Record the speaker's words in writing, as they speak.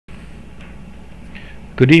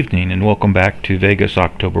Good evening and welcome back to Vegas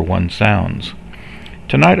October 1 Sounds.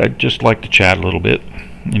 Tonight I'd just like to chat a little bit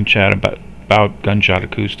and chat about gunshot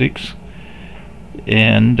acoustics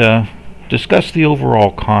and discuss the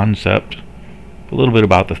overall concept, a little bit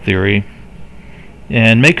about the theory,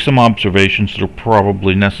 and make some observations that are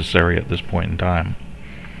probably necessary at this point in time.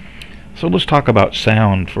 So let's talk about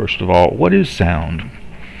sound first of all. What is sound?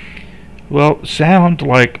 Well, sound,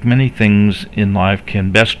 like many things in life,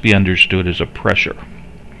 can best be understood as a pressure.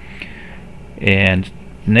 And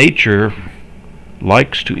nature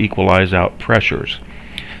likes to equalize out pressures.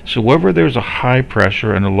 So wherever there's a high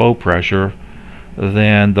pressure and a low pressure,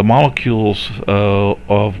 then the molecules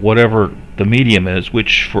of whatever the medium is,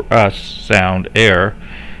 which for us, sound, air,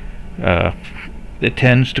 it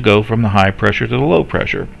tends to go from the high pressure to the low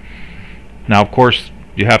pressure. Now, of course,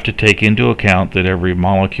 you have to take into account that every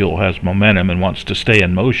molecule has momentum and wants to stay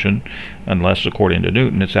in motion unless, according to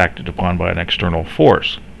Newton, it's acted upon by an external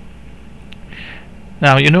force.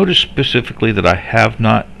 Now, you notice specifically that I have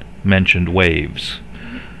not mentioned waves,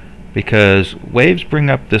 because waves bring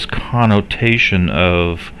up this connotation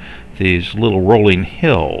of these little rolling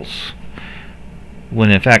hills, when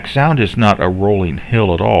in fact sound is not a rolling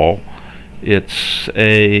hill at all. It's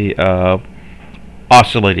a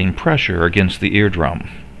oscillating pressure against the eardrum,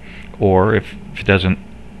 or if it doesn't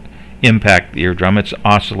impact the eardrum, it's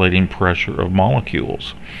oscillating pressure of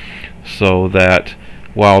molecules, so that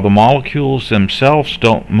while the molecules themselves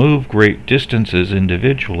don't move great distances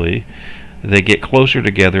individually, they get closer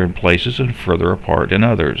together in places and further apart in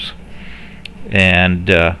others. And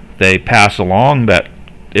they pass along that,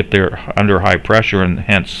 if they're under high pressure and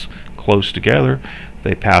hence close together,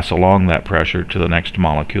 they pass along that pressure to the next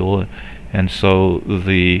molecule. And so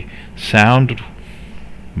the sound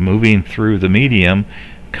moving through the medium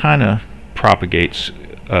kind of propagates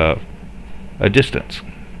a distance.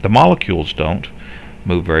 The molecules don't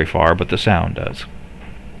move very far, but the sound does.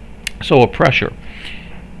 So a pressure.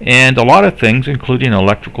 And a lot of things, including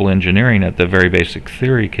electrical engineering at the very basic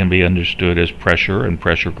theory, can be understood as pressure and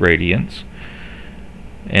pressure gradients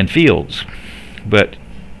and fields, but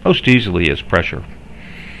most easily as pressure.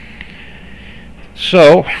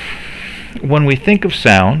 So when we think of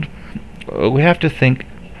sound, we have to think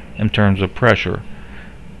in terms of pressure.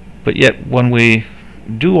 But yet when we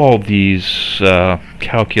do all these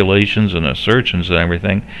calculations and assertions and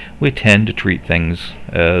everything, we tend to treat things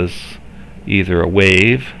as either a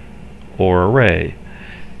wave or a ray,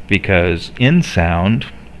 because in sound,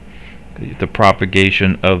 the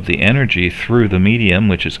propagation of the energy through the medium,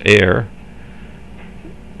 which is air,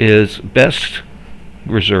 is best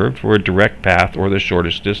reserved for a direct path or the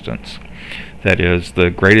shortest distance. That is, the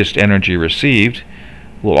greatest energy received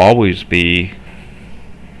will always be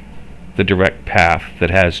the direct path that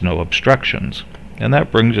has no obstructions. And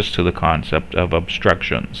that brings us to the concept of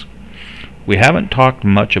obstructions. We haven't talked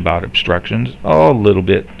much about obstructions, a little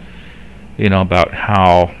bit, about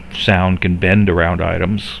how sound can bend around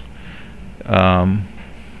items.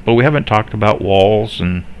 But we haven't talked about walls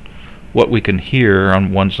and what we can hear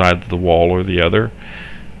on one side of the wall or the other.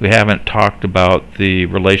 We haven't talked about the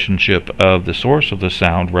relationship of the source of the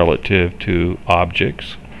sound relative to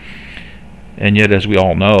objects. And yet, as we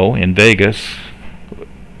all know, in Vegas,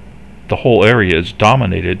 the whole area is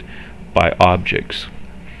dominated by objects.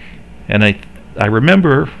 And I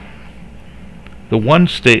remember the one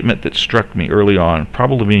statement that struck me early on,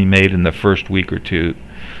 probably made in the first week or two.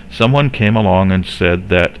 Someone came along and said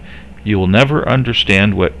that you will never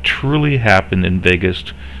understand what truly happened in Vegas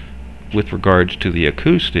with regards to the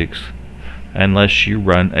acoustics unless you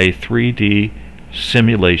run a 3D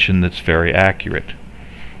simulation that's very accurate.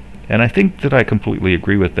 And I think that I completely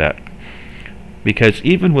agree with that, because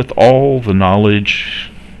even with all the knowledge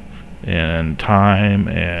and time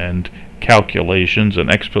and calculations and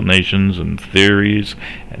explanations and theories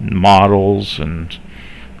and models and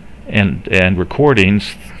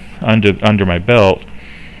recordings under my belt,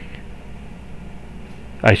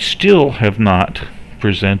 I still have not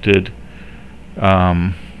presented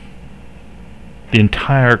the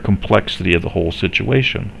entire complexity of the whole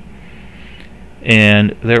situation.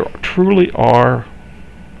 And there truly are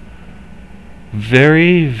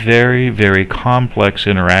very, very, very complex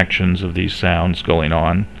interactions of these sounds going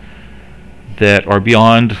on that are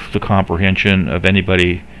beyond the comprehension of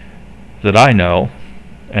anybody that I know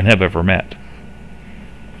and have ever met.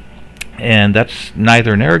 And that's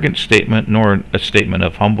neither an arrogant statement nor a statement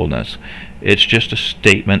of humbleness. It's just a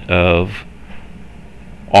statement of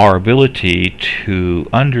our ability to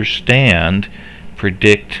understand,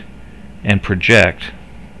 predict, and project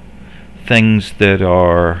things that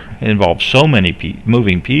involve so many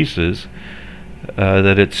moving pieces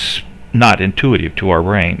that it's not intuitive to our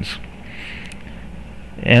brains.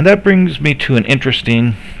 And that brings me to an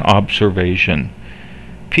interesting observation.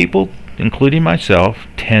 People, including myself,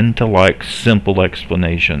 tend to like simple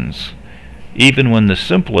explanations, even when the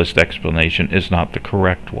simplest explanation is not the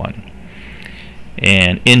correct one.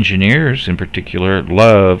 And engineers in particular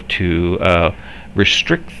love to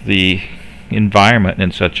restrict the environment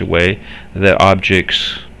in such a way that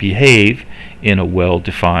objects behave in a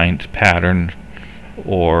well-defined pattern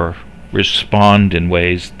or respond in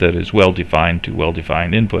ways that is well-defined to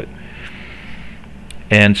well-defined input.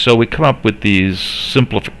 And so we come up with these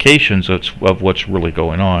simplifications of what's really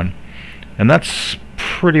going on. And that's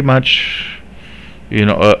pretty much, you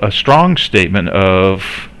know, a strong statement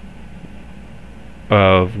of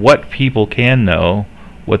what people can know,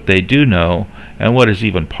 what they do know, and what is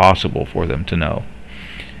even possible for them to know.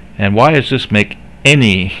 And why does this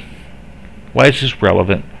why is this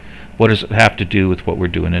relevant? What does it have to do with what we're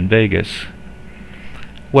doing in Vegas?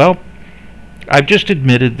 Well, I've just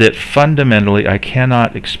admitted that fundamentally I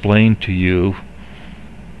cannot explain to you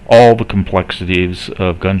all the complexities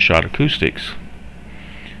of gunshot acoustics.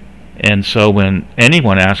 And so when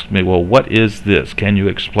anyone asks me, well, what is this? Can you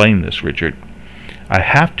explain this, Richard? I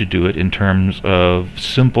have to do it in terms of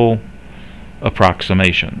simple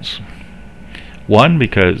approximations. One,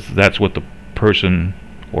 because that's what the person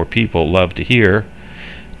or people love to hear.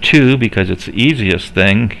 Two, because it's the easiest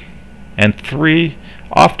thing. And three,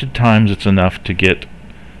 oftentimes it's enough to get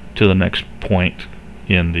to the next point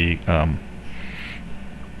in the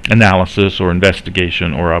analysis or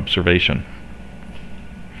investigation or observation.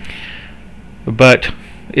 But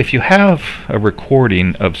if you have a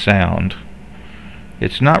recording of sound,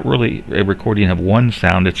 it's not really a recording of one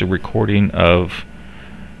sound, it's a recording of,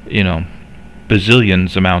 you know,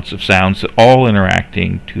 bazillions amounts of sounds that all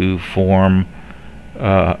interacting to form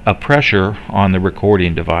a pressure on the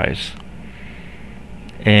recording device.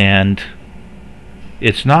 And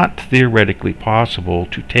it's not theoretically possible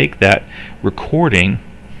to take that recording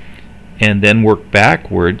and then work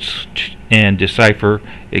backwards and decipher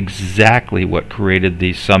exactly what created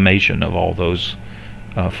the summation of all those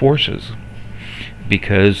forces,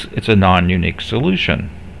 because it's a non-unique solution.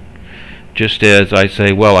 Just as I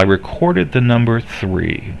say, well, I recorded the number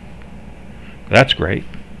 3. That's great.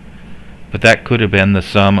 But that could have been the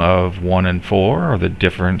sum of 1 and 4, or the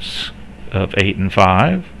difference of 8 and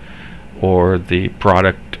 5, or the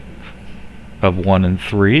product of 1 and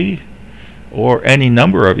 3, or any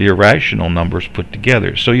number of irrational numbers put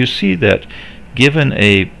together. So you see that given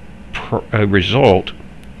a result,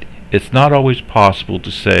 it's not always possible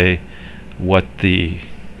to say what the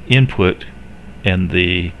input and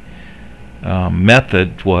the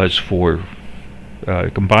method was for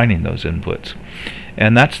combining those inputs.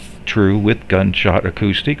 And that's true with gunshot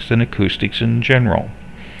acoustics and acoustics in general.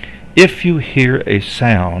 If you hear a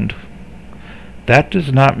sound, that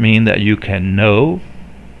does not mean that you can know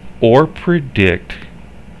or predict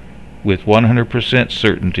with 100%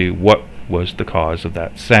 certainty what was the cause of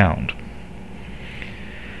that sound.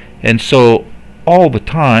 And so all the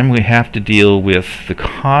time we have to deal with the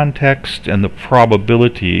context and the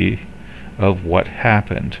probability of what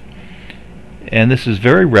happened. And this is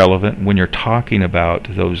very relevant when you're talking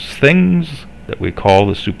about those things that we call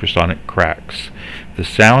the supersonic cracks, the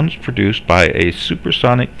sounds produced by a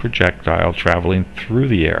supersonic projectile traveling through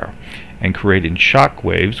the air and creating shock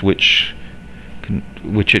waves, which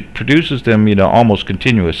it produces them, you know, almost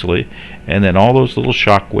continuously, and then all those little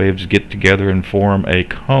shock waves get together and form a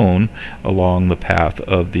cone along the path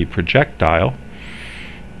of the projectile.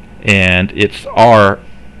 And it's our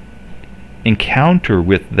encounter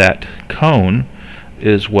with that cone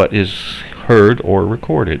is what is heard or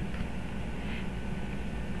recorded.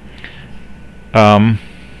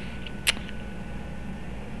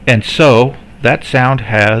 And so that sound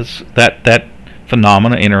has that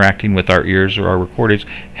phenomena interacting with our ears or our recordings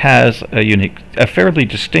has a fairly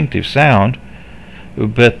distinctive sound,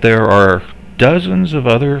 but there are dozens of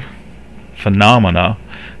other phenomena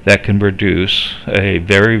that can produce a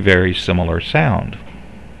very, very similar sound.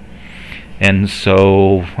 And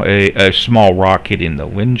so a small rock hitting the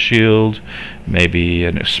windshield, maybe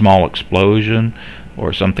a small explosion,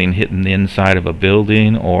 or something hitting the inside of a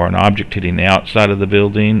building, or an object hitting the outside of the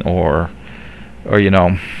building, or you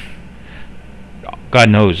know, God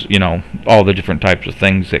knows, you know, all the different types of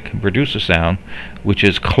things that can produce a sound which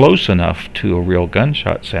is close enough to a real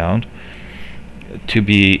gunshot sound to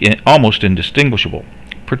be almost indistinguishable,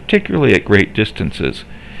 particularly at great distances,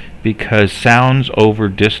 because sounds over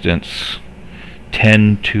distance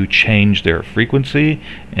tend to change their frequency,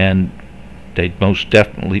 and they most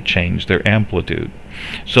definitely change their amplitude.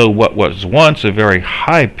 So what was once a very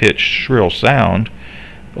high-pitched, shrill sound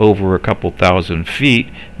over a couple thousand feet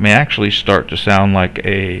may actually start to sound like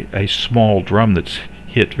a small drum that's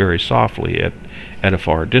hit very softly at a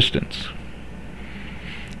far distance.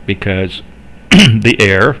 Because the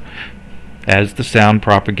air, as the sound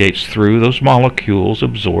propagates through those molecules,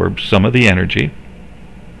 absorbs some of the energy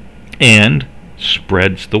and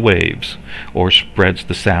spreads the waves, or spreads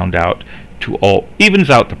the sound out to evens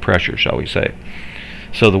out the pressure, shall we say.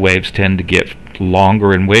 So the waves tend to get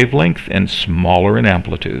longer in wavelength and smaller in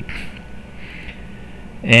amplitude.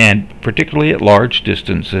 And particularly at large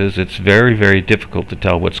distances, it's very, very difficult to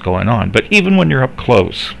tell what's going on. But even when you're up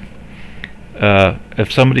close,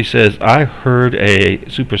 if somebody says, I heard a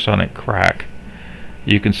supersonic crack,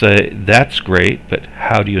 you can say, that's great, but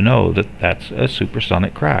how do you know that that's a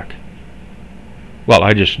supersonic crack? Well,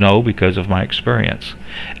 I just know because of my experience.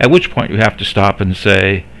 At which point you have to stop and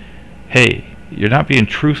say, hey, you're not being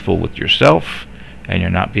truthful with yourself, and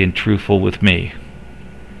you're not being truthful with me.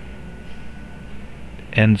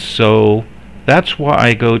 And so that's why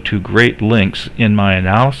I go to great lengths in my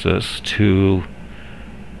analysis to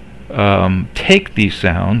take these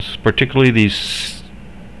sounds, particularly these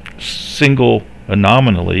single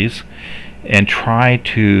anomalies, and try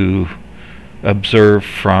to observe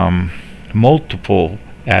from multiple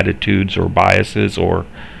attitudes or biases or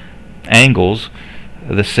angles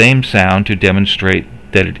the same sound to demonstrate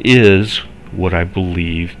that it is what I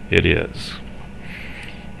believe it is.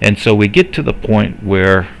 And so we get to the point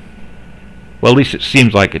where, well, at least it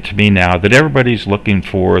seems like it to me now, that everybody's looking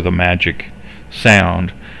for the magic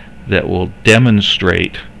sound that will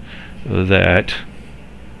demonstrate that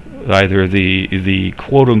either the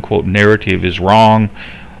quote-unquote narrative is wrong,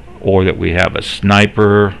 or that we have a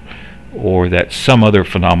sniper, or that some other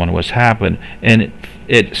phenomenon has happened. And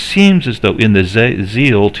it seems as though in the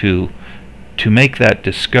zeal to make that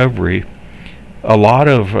discovery, a lot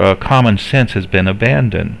of common sense has been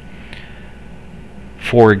abandoned.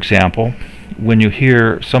 For example, when you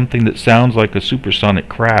hear something that sounds like a supersonic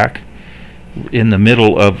crack in the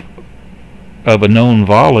middle of a known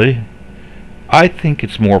volley, I think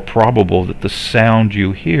it's more probable that the sound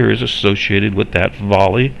you hear is associated with that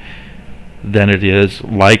volley than it is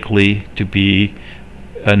likely to be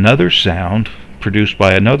another sound produced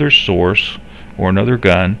by another source or another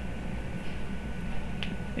gun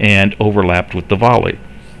and overlapped with the volley.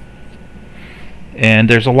 And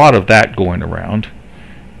there's a lot of that going around,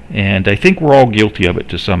 and I think we're all guilty of it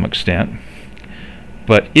to some extent.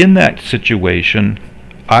 But in that situation,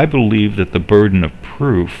 I believe that the burden of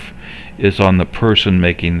proof is on the person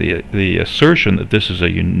making the assertion that this is a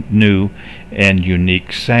new and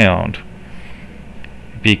unique sound.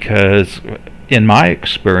 Because in my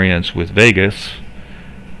experience with Vegas,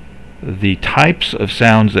 the types of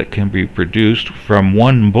sounds that can be produced from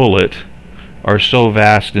one bullet are so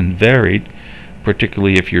vast and varied,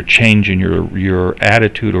 particularly if you're changing your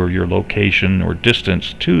attitude or your location or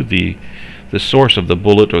distance to the source of the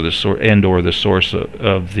bullet or the source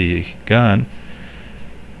of the gun,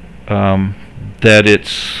 that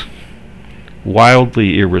it's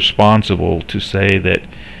wildly irresponsible to say that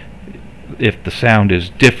if the sound is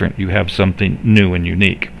different, you have something new and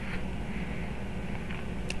unique.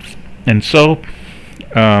 And so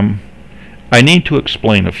I need to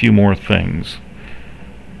explain a few more things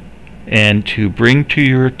and to bring to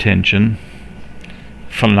your attention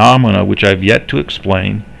phenomena which I've yet to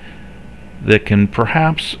explain that can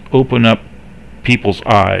perhaps open up people's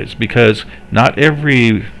eyes, because not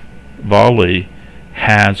every volley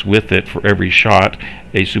has with it, for every shot,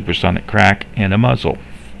 a supersonic crack and a muzzle.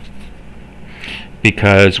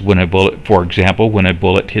 Because when a bullet, for example, when a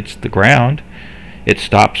bullet hits the ground, it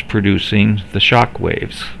stops producing the shock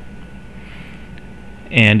waves.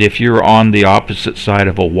 And if you're on the opposite side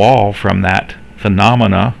of a wall from that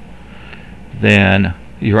phenomena, then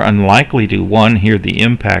you're unlikely to, one, hear the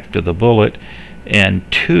impact of the bullet, and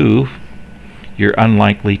two, you're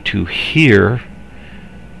unlikely to hear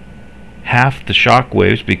half the shock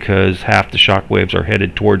waves, because half the shock waves are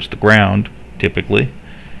headed towards the ground typically,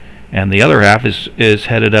 and the other half is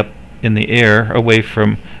headed up in the air away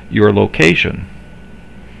from your location.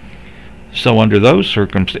 So under those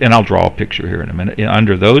circumstances, and I'll draw a picture here in a minute,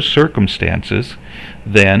 under those circumstances,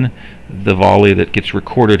 then the volley that gets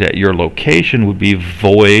recorded at your location would be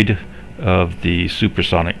void of the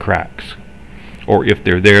supersonic cracks. Or if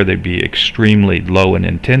they're there, they'd be extremely low in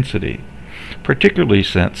intensity, particularly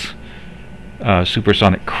since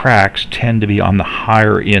supersonic cracks tend to be on the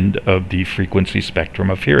higher end of the frequency spectrum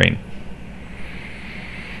of hearing.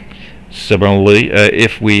 Similarly,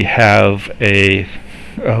 if we have a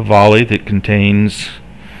volley that contains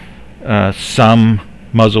some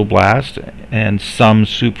muzzle blast and some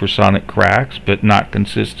supersonic cracks, but not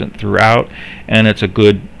consistent throughout, and it's a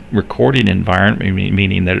good recording environment,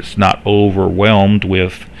 meaning that it's not overwhelmed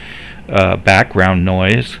with background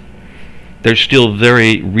noise. There's still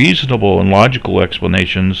very reasonable and logical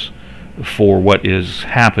explanations for what is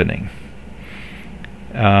happening.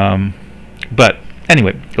 But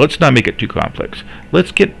anyway, let's not make it too complex.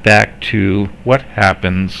 Let's get back to what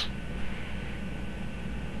happens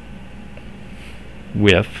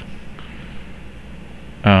with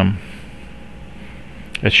a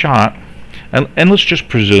shot, and let's just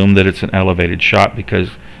presume that it's an elevated shot, because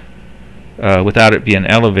without it being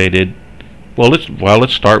elevated,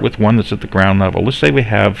 let's start with one that's at the ground level. Let's say we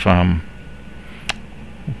have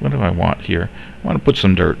what do I want here? I want to put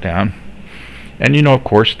some dirt down. And you know, of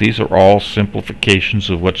course, these are all simplifications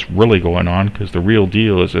of what's really going on, because the real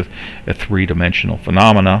deal is a three-dimensional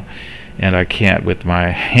phenomena, and I can't with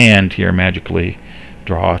my hand here magically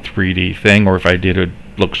draw a 3D thing, or if I did, it would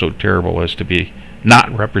look so terrible as to be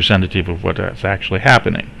not representative of what is actually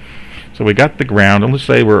happening. So we got the ground, and let's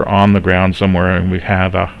say we're on the ground somewhere and we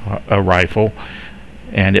have a rifle,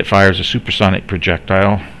 and it fires a supersonic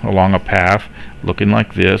projectile along a path looking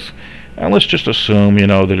like this. And let's just assume, you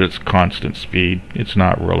know, that it's constant speed. It's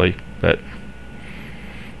not really, but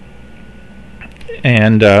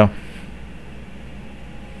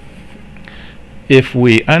if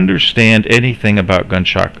we understand anything about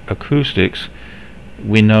gunshot acoustics,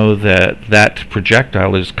 we know that that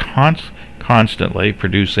projectile is constantly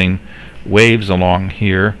producing waves along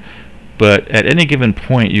here, but at any given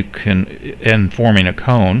point and forming a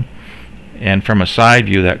cone, and from a side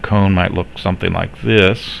view that cone might look something like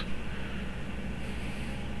this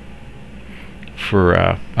for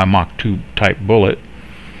a Mach 2 type bullet.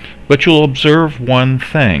 But you'll observe one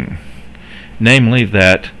thing, namely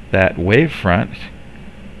that wavefront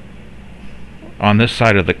on this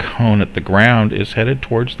side of the cone at the ground is headed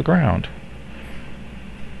towards the ground.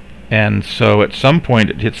 And so at some point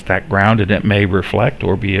it hits that ground, and it may reflect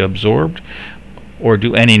or be absorbed or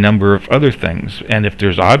do any number of other things. And if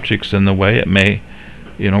there's objects in the way, it may,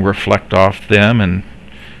 you know, reflect off them and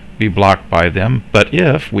be blocked by them. But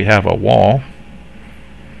if we have a wall,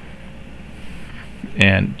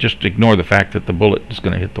 and just ignore the fact that the bullet is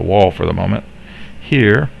going to hit the wall for the moment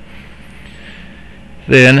here,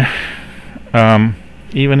 then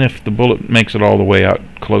even if the bullet makes it all the way out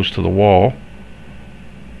close to the wall,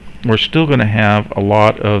 we're still going to have a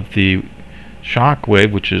lot of the shock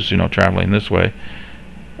wave, which is, you know, traveling this way,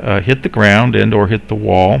 hit the ground and or hit the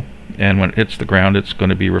wall, and when it hits the ground it's going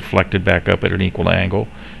to be reflected back up at an equal angle,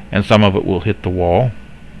 and some of it will hit the wall,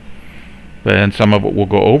 and some of it will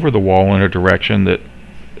go over the wall in a direction that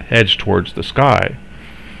heads towards the sky.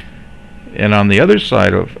 And on the other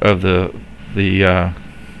side of the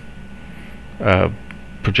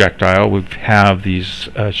projectile, we have these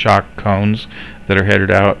shock cones that are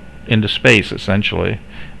headed out into space, essentially,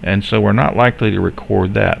 and so we're not likely to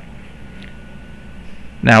record that.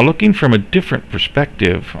 Now, looking from a different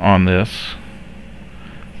perspective on this,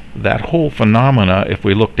 that whole phenomena, if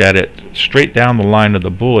we looked at it straight down the line of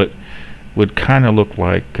the bullet, would kind of look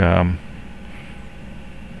like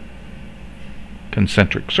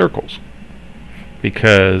concentric circles,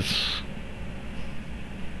 because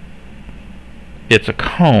it's a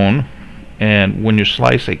cone, and when you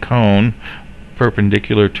slice a cone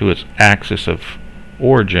perpendicular to its axis of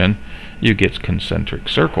origin, you get concentric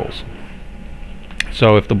circles.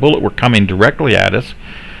 So if the bullet were coming directly at us,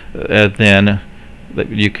 then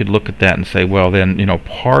you could look at that and say, well, then, you know,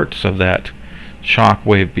 parts of that shock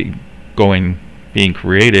wave being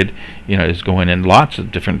created, you know, is going in lots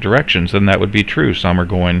of different directions, and that would be true. Some are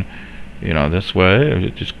going, you know, this way, or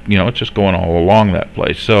it's just going all along that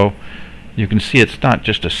place. So you can see it's not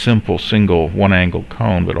just a simple single one-angle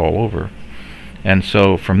cone, but all over. And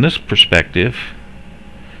so from this perspective,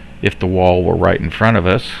 if the wall were right in front of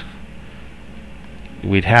us,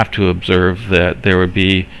 we'd have to observe that there would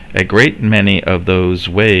be a great many of those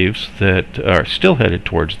waves that are still headed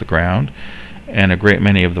towards the ground, and a great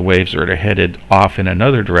many of the waves that are headed off in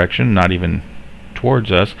another direction, not even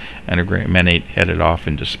towards us, and a great many headed off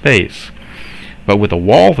into space. But with a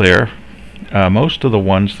wall there, most of the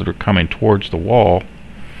ones that are coming towards the wall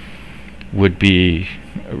would be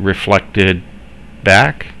reflected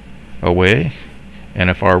back away, and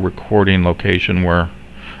if our recording location were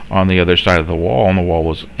on the other side of the wall, and the wall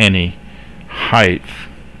was any height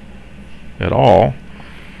at all,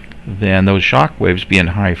 then those shock waves, being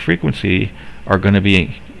high frequency, are going to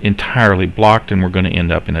be entirely blocked, and we're going to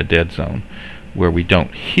end up in a dead zone where we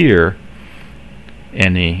don't hear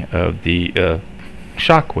any of the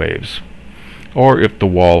shock waves. Or if the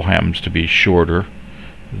wall happens to be shorter,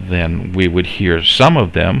 then we would hear some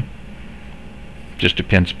of them, just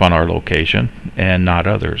depends upon our location, and not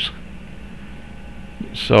others.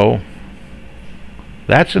 So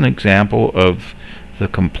that's an example of the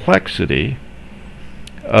complexity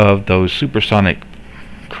of those supersonic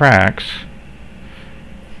cracks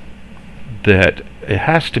that it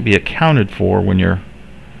has to be accounted for when you're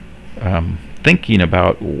thinking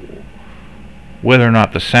about whether or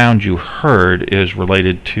not the sound you heard is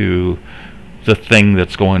related to the thing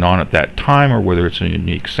that's going on at that time, or whether it's a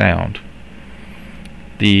unique sound.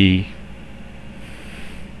 The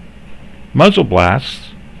muzzle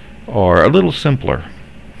blasts are a little simpler,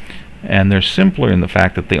 and they're simpler in the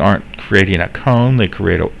fact that they aren't creating a cone, they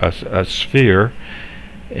create a sphere,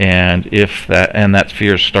 and if that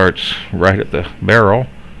sphere starts right at the barrel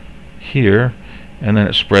here, and then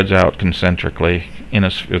it spreads out concentrically, and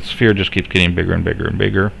a sphere just keeps getting bigger and bigger and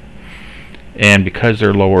bigger. And because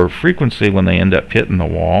they're lower frequency, when they end up hitting the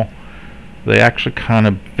wall, they actually kind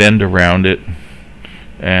of bend around it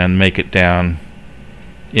and make it down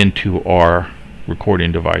into our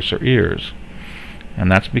recording device or ears.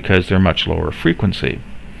 And that's because they're much lower frequency.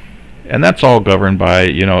 And that's all governed by,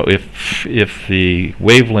 you know, if the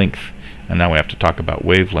wavelength, and now we have to talk about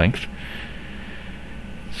wavelength.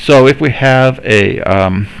 So if we have a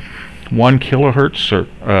 1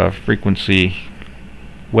 kilohertz frequency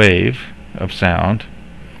wave of sound,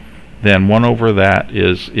 then 1 over that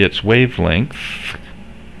is its wavelength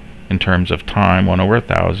in terms of time, 1 over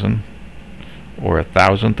 1,000, or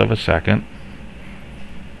 1,000th of a second,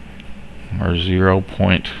 or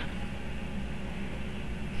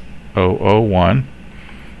 0.001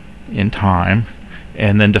 in time,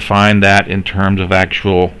 and then define that in terms of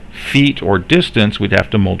actual feet or distance. We'd have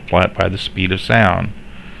to multiply it by the speed of sound.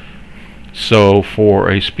 So for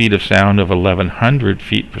a speed of sound of 1,100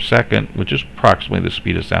 feet per second, which is approximately the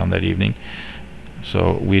speed of sound that evening,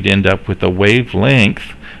 so we'd end up with a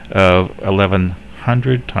wavelength of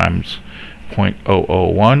 1,100 times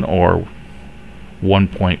 0.001, or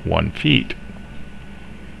 1.1 feet.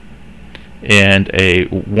 And a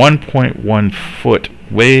 1.1 foot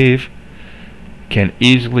wave can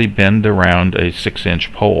easily bend around a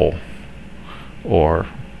 6-inch pole, or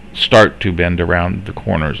start to bend around the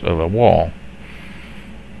corners of a wall,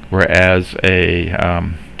 whereas a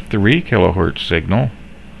 3 kilohertz signal,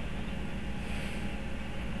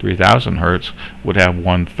 3,000 hertz, would have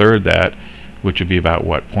 1/3 that, which would be about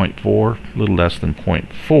what, 0.4, a little less than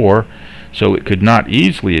 0.4. So it could not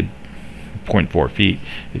easily, 0.4 feet,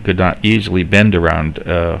 it could not easily bend around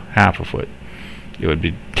half a foot. It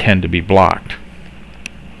would tend to be blocked.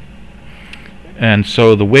 And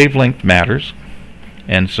so the wavelength matters,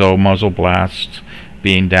 and so muzzle blasts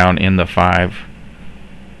being down in the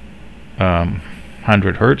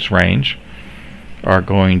 500 hertz range are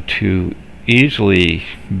going to easily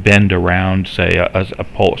bend around, say a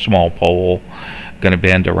small pole, going to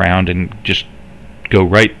bend around and just go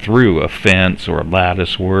right through a fence or a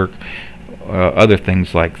lattice work, other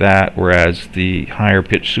things like that, whereas the higher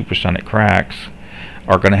pitched supersonic cracks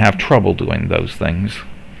are going to have trouble doing those things,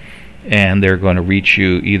 and they're going to reach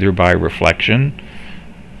you either by reflection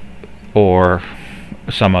or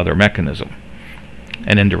some other mechanism,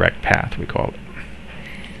 an indirect path we call it.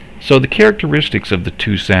 So the characteristics of the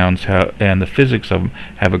two sounds and the physics of them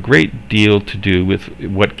have a great deal to do with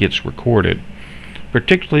what gets recorded,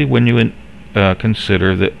 particularly when you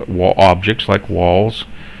consider the objects like walls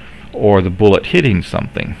or the bullet hitting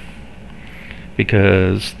something.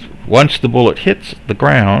 Because once the bullet hits the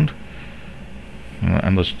ground,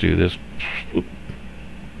 and let's do this,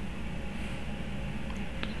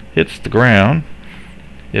 hits the ground,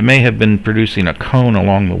 it may have been producing a cone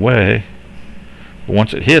along the way, but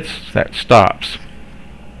once it hits, that stops.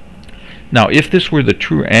 Now, if this were the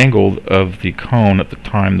true angle of the cone at the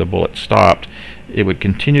time the bullet stopped, it would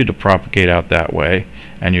continue to propagate out that way,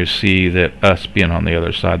 and you see that us being on the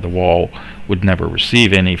other side of the wall would never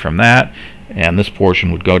receive any from that, and this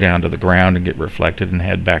portion would go down to the ground and get reflected and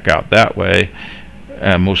head back out that way,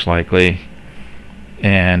 most likely,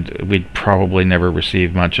 and we'd probably never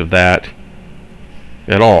receive much of that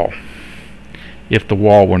at all. If the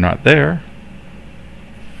wall were not there,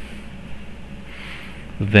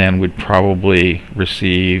 then we'd probably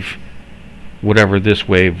receive whatever this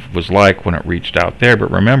wave was like when it reached out there.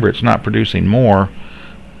 But remember, it's not producing more,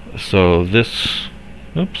 so this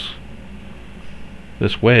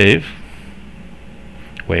wave,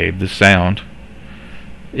 this sound,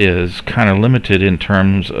 is kind of limited in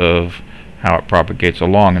terms of how it propagates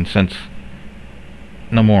along, and since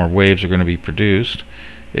no more waves are going to be produced,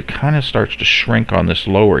 it kind of starts to shrink on this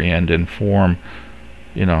lower end and form,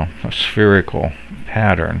 a spherical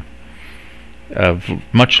pattern. of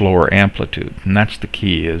much lower amplitude, and that's the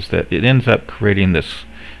key, is that it ends up creating this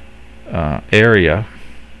area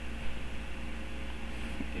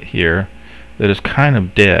here that is kind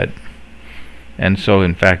of dead. And so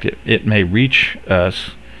in fact it may reach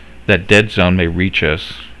us, that dead zone may reach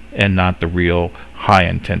us, and not the real high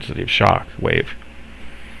intensity of shock wave.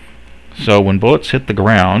 So when bullets hit the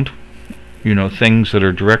ground, you know, things that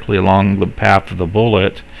are directly along the path of the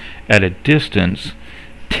bullet at a distance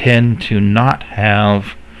tend not to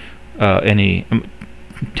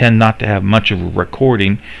have much of a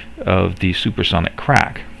recording of the supersonic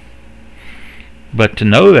crack. But to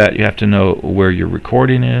know that, you have to know where your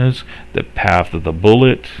recording is, the path of the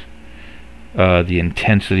bullet, the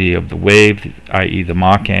intensity of the wave, i.e. the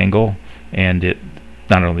Mach angle, and it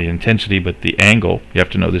not only the intensity but the angle. You have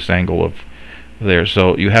to know this angle of there.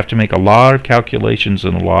 So you have to make a lot of calculations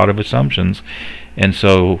and a lot of assumptions. And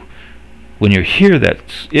so when you hear that,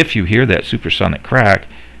 if you hear that supersonic crack,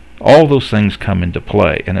 all those things come into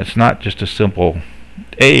play, and it's not just a simple,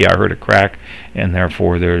 hey, I heard a crack and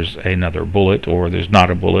therefore there's another bullet, or there's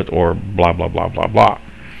not a bullet, or blah blah blah blah blah.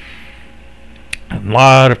 A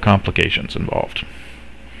lot of complications involved.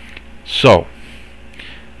 So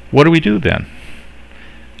what do we do then?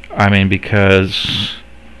 I mean, because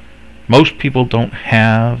most people don't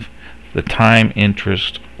have the time,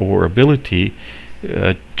 interest, or ability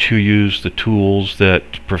to use the tools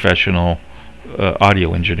that professional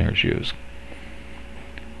audio engineers use.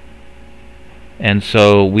 And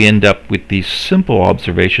so we end up with these simple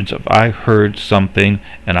observations of, I heard something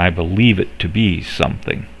and I believe it to be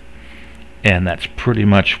something. And that's pretty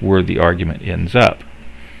much where the argument ends up.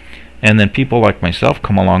 And then people like myself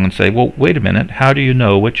come along and say, well, wait a minute, how do you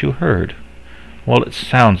know what you heard? Well, it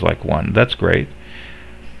sounds like one. That's great.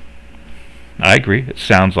 I agree, it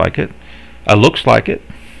sounds like it. It looks like it.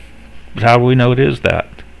 But how do we know it is that?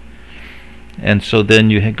 And so then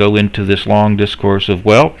you go into this long discourse of,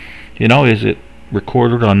 well, you know, is it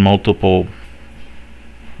recorded on multiple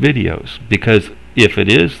videos? Because if it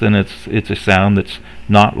is, then it's a sound that's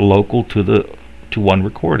not local to one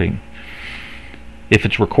recording. If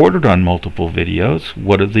it's recorded on multiple videos,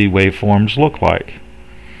 what do the waveforms look like?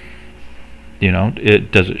 You know,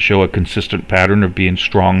 does it show a consistent pattern of being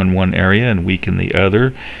strong in one area and weak in the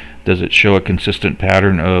other? Does it show a consistent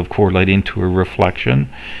pattern of correlating to a reflection?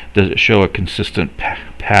 Does it show a consistent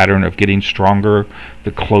pattern of getting stronger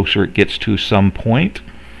the closer it gets to some point?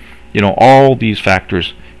 You know, all these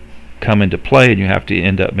factors come into play, and you have to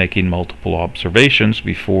end up making multiple observations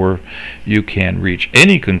before you can reach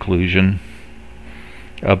any conclusion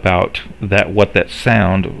about what that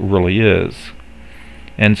sound really is.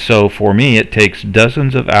 And so for me, it takes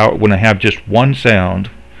dozens of hours when I have just one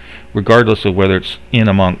sound, regardless of whether it's in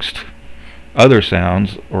amongst other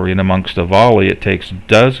sounds or in amongst a volley. It takes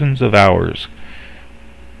dozens of hours,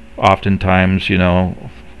 oftentimes, you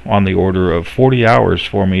know, on the order of 40 hours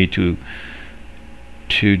for me to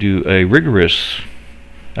do a rigorous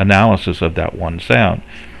analysis of that one sound,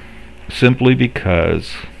 simply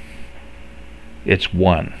because it's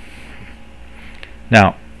one.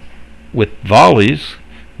 Now, with volleys,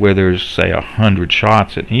 where there's, say, 100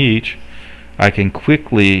 shots in each, I can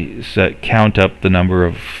quickly count up the number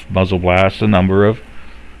of muzzle blasts, the number of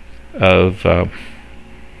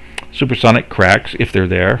supersonic cracks, if they're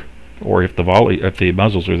there, or if the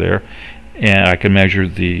muzzles are there, and I can measure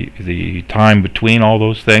the time between all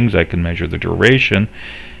those things. I can measure the duration,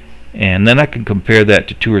 and then I can compare that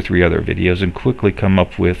to 2 or 3 other videos and quickly come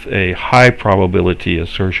up with a high probability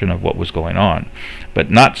assertion of what was going on. But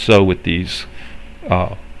not so with these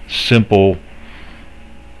simple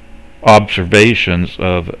observations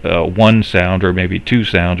of one sound, or maybe 2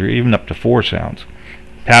 sounds, or even up to 4 sounds.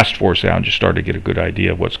 Past 4 sounds, you start to get a good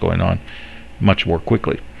idea of what's going on much more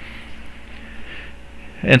quickly.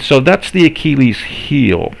 And so that's the Achilles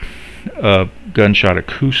heel of gunshot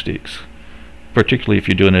acoustics, particularly if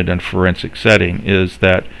you're doing it in a forensic setting, is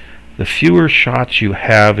that the fewer shots you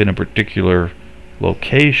have in a particular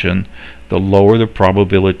location, the lower the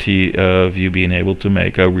probability of you being able to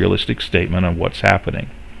make a realistic statement on what's happening.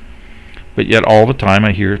 But yet all the time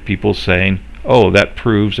I hear people saying, oh, that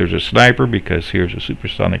proves there's a sniper because here's a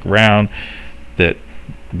supersonic round, that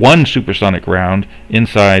one supersonic round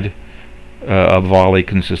inside a volley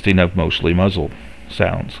consisting of mostly muzzle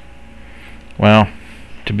sounds. Well,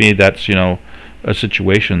 to me that's, you know, a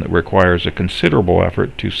situation that requires a considerable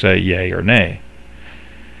effort to say yay or nay.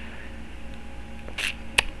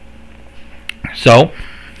 So,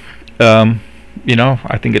 you know,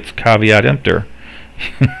 I think it's caveat emptor,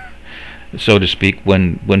 so to speak,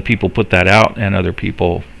 when people put that out and other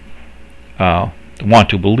people want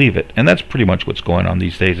to believe it. And that's pretty much what's going on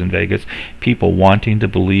these days in Vegas. People wanting to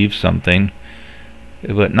believe something,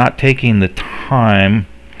 but not taking the time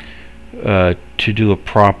to do a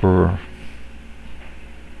proper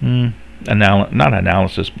not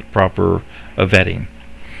analysis, but proper vetting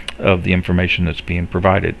of the information that's being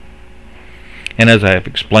provided. And as I have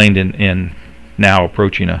explained in now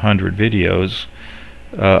approaching 100 videos,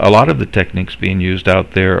 a lot of the techniques being used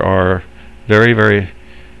out there are very, very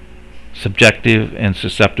subjective and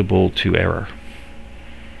susceptible to error.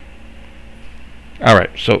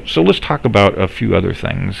 Alright, so let's talk about a few other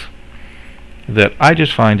things that I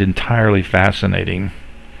just find entirely fascinating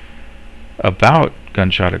about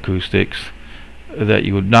gunshot acoustics that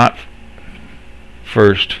you would not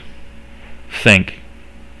first think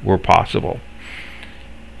were possible.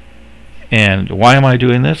 And why am I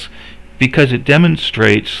doing this? Because it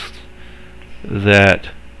demonstrates that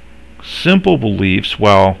simple beliefs,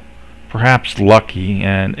 while perhaps lucky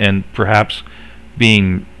and perhaps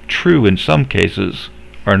being true in some cases,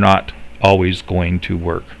 are not always going to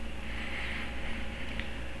work.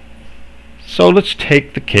 So let's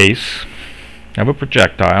take the case of a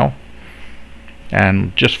projectile,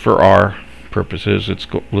 and just for our purposes,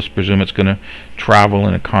 let's presume it's going to travel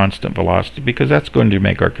in a constant velocity, because that's going to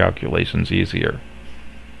make our calculations easier.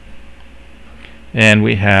 And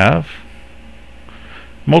we have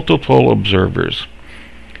multiple observers.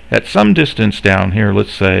 At some distance down here,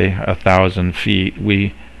 let's say 1,000 feet,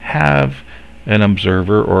 we have an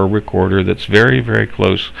observer or a recorder that's very, very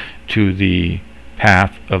close to the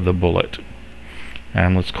path of the bullet.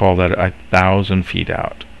 And let's call that 1,000 feet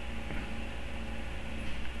out.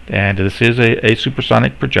 And this is a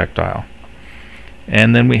supersonic projectile.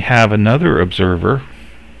 And then we have another observer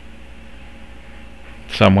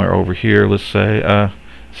somewhere over here, let's say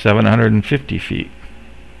 750 feet.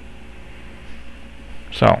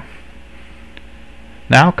 So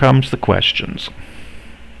now comes the questions.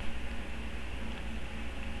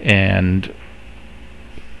 And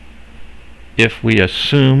if we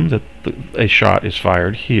assume that a shot is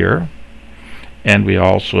fired here, and we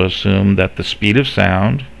also assume that the speed of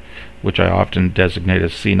sound, which I often designate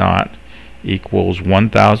as C0, equals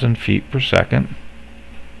 1,000 feet per second,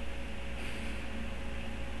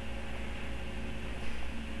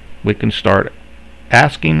 we can start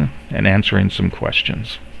asking and answering some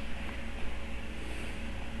questions.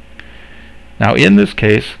 Now in this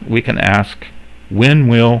case, we can ask, when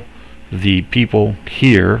will the people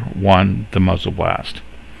here won the muzzle blast?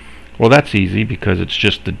 Well, that's easy, because it's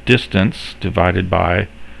just the distance divided by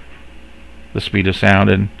the speed of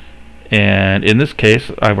sound, and in this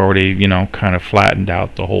case I've already kind of flattened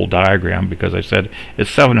out the whole diagram, because I said it's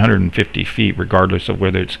 750 feet regardless of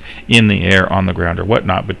whether it's in the air, on the ground, or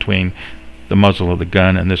whatnot, between the muzzle of the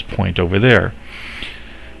gun and this point over there.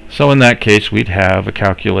 So in that case we'd have a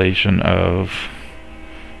calculation of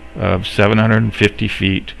 750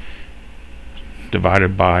 feet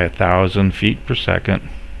divided by 1,000 feet per second,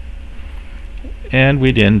 and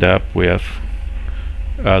we'd end up with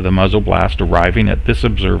the muzzle blast arriving at this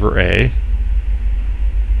observer A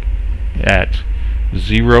at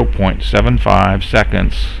 0.75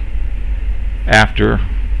 seconds after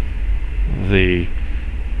the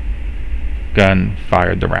gun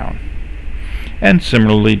fired the round. And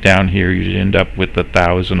similarly down here you'd end up with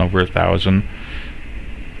 1,000 over 1,000,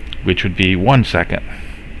 which would be 1 second.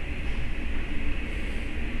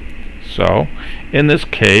 So in this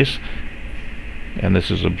case, and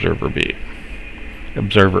this is observer B,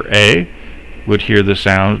 observer A would hear the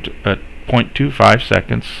sound at 0.25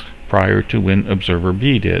 seconds prior to when observer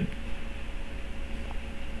B did.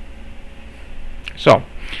 So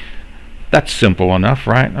that's simple enough,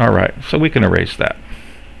 right? Alright, so we can erase that,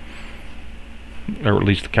 or at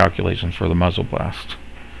least the calculations for the muzzle blast.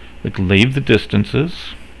 We can leave the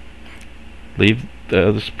distances, leave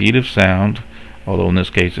the speed of sound, although in this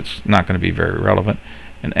case it's not going to be very relevant,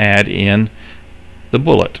 and add in the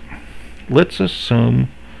bullet. Let's assume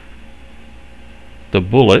the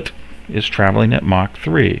bullet is traveling at Mach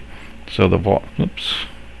 3. So the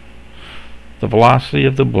velocity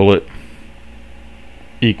of the bullet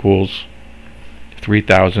equals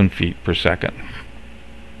 3,000 feet per second.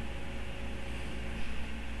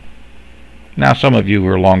 Now some of you who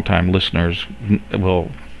are long-time listeners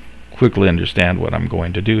will quickly understand what I'm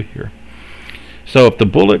going to do here. So if the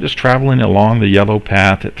bullet is traveling along the yellow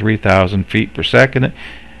path at 3,000 feet per second,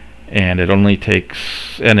 and it only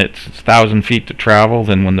takes, and it's 1,000 feet to travel,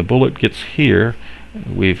 then when the bullet gets here,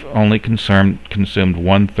 we've only consumed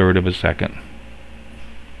 1/3 of a second.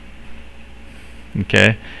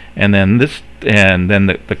 Okay, and then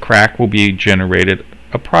the crack will be generated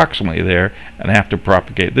approximately there, and have to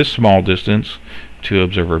propagate this small distance to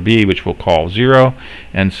observer B, which we'll call 0,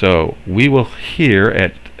 and so we will hear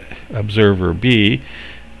at observer B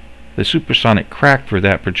the supersonic crack for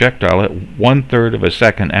that projectile at 1/3 of a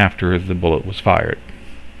second after the bullet was fired.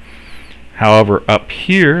 However, up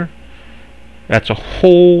here, that's a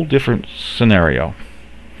whole different scenario.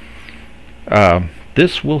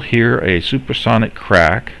 This will hear a supersonic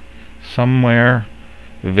crack somewhere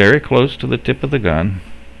very close to the tip of the gun,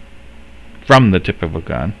 from the tip of a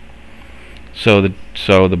gun. So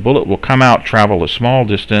the bullet will come out, travel a small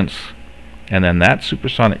distance, and then that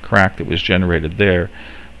supersonic crack that was generated there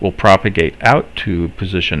will propagate out to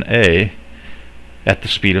position A at the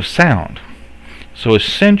speed of sound. So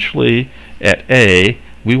essentially at A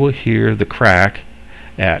we will hear the crack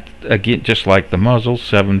at, again, just like the muzzle,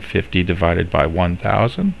 750 divided by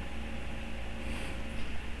 1000,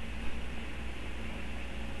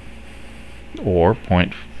 or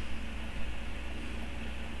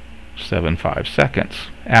 0.75 seconds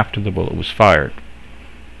after the bullet was fired.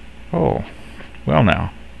 Oh, well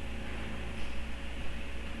now,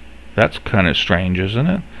 that's kind of strange, isn't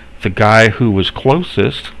it? The guy who was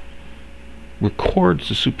closest records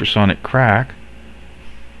the supersonic crack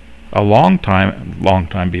a long time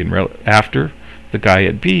being after the guy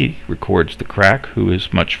at B records the crack who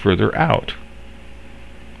is much further out.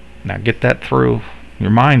 Now get that through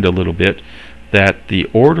your mind a little bit, that the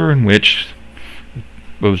order in which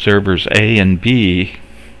observers A and B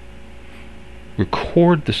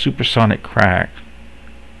record the supersonic crack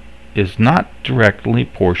is not directly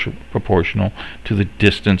proportional to the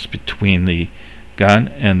distance between the gun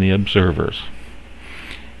and the observers.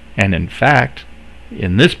 And in fact,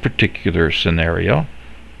 in this particular scenario,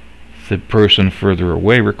 the person further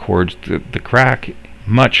away records the crack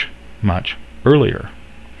much earlier.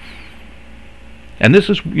 And this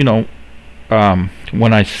is, when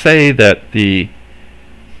I say that the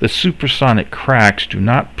supersonic cracks do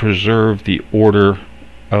not preserve the order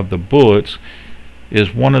of the bullets,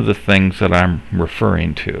 is one of the things that I'm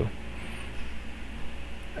referring to.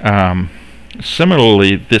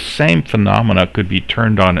 Similarly, this same phenomena could be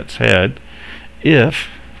turned on its head if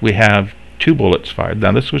we have 2 bullets fired.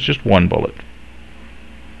 Now this was just 1 bullet.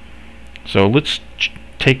 So let's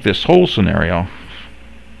take this whole scenario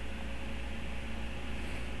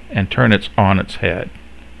and turn it on its head.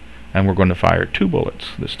 And we're going to fire 2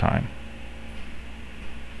 bullets this time.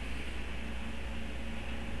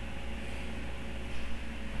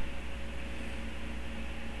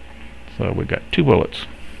 So we got 2 bullets.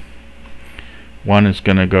 One is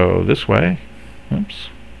going to go this way. Oops.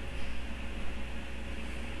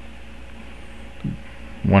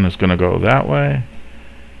 One is going to go that way.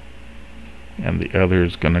 And the other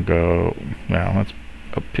is going to go, well, that's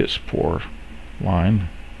a piss poor line.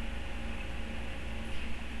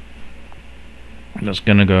 And it's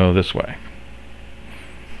going to go this way.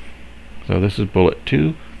 So this is bullet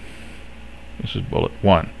 2. This is bullet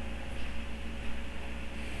 1.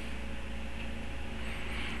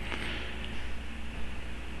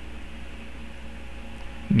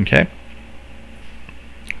 Okay.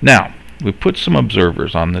 Now, we put some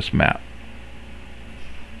observers on this map.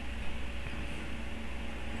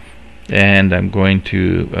 And I'm going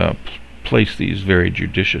to place these very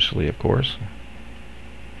judiciously, of course.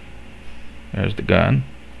 There's the gun.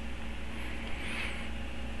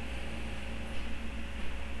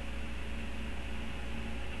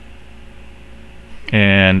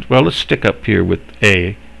 And, well, let's stick up here with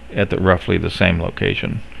A at roughly the same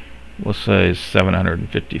location. Let's say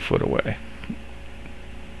 750 foot away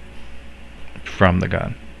from the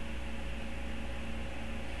gun.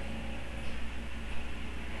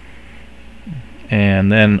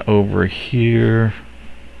 And then over here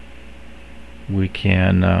we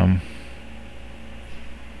can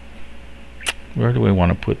where do we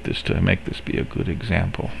want to put this to make this be a good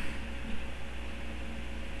example?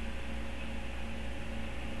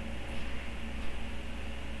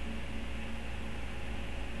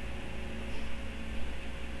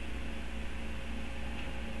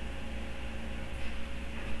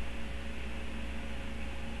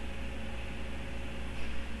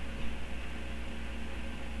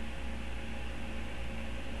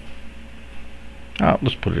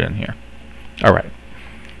 Let's put it in here. Alright.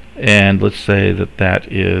 And let's say that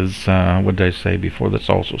that is, what did I say before? Let's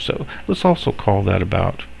also call that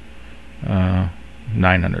about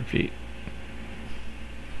 900 feet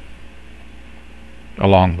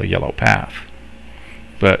along the yellow path.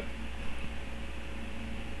 But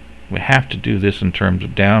we have to do this in terms of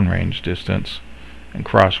downrange distance and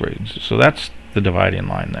cross range. So that's the dividing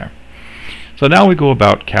line there. So now we go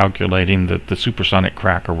about calculating the supersonic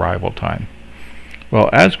crack arrival time. Well,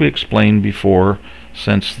 as we explained before,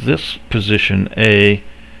 since this position A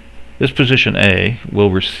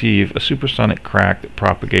will receive a supersonic crack that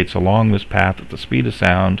propagates along this path at the speed of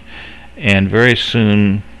sound, and very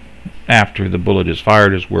soon after the bullet is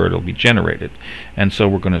fired is where it'll be generated. And so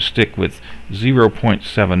we're going to stick with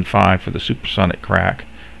 0.75 for the supersonic crack,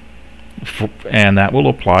 and that will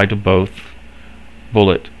apply to both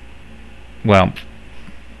bullet, well,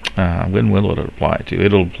 when will it apply to?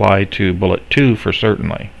 It'll apply to bullet 2 for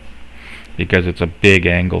certainly, because it's a big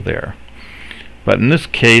angle there. But in this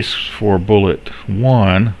case, for bullet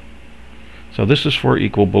 1, so this is for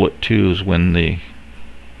equal bullet 2s when the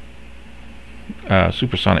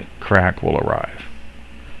supersonic crack will arrive,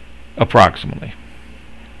 approximately.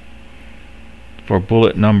 For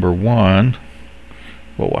bullet number 1,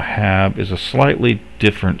 what we'll have is a slightly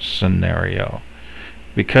different scenario.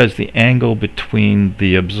 Because the angle between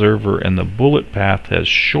the observer and the bullet path has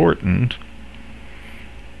shortened,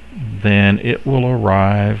 then it will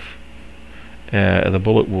arrive,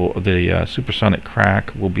 the supersonic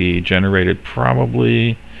crack will be generated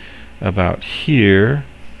probably about here,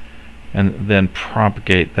 and then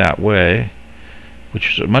propagate that way,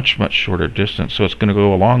 which is a much shorter distance. So it's going to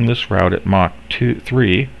go along this route at Mach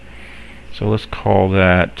 3. So let's call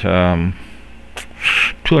that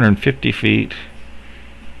 250 feet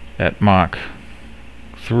at Mach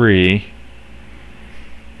 3.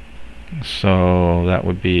 So that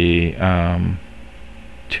would be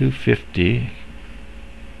 250.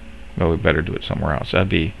 Well, we better do it somewhere else. That'd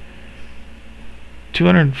be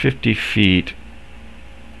 250 feet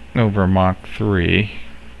over Mach 3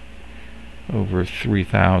 over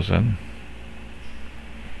 3,000.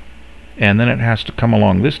 And then it has to come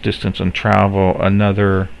along this distance and travel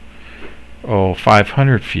another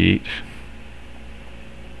 500 feet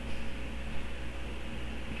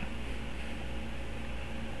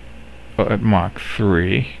at Mach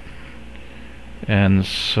 3. And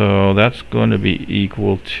so that's going to be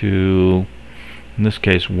equal to, in this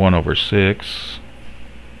case, 1/6.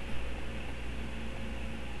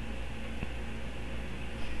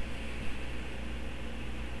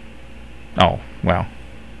 Oh, well,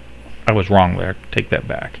 I was wrong there. Take that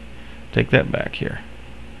back. Take that back here.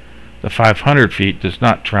 The 500 feet does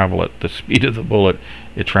not travel at the speed of the bullet.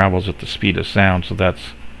 It travels at the speed of sound, so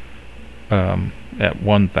that's at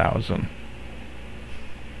 1,000.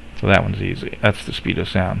 So that one's easy. That's the speed of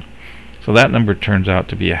sound. So that number turns out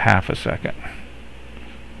to be a half a second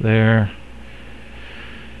there.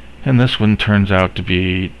 And this one turns out to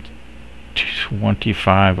be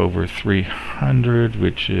 25 over 300,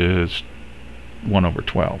 which is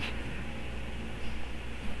 1/12.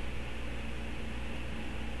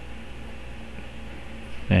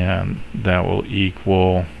 And that will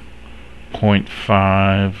equal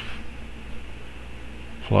 0.5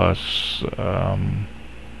 plus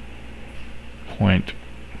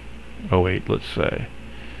 0.08, let's say.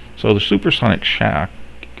 So the supersonic shock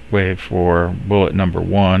wave for bullet number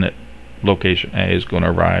 1 at location A is going to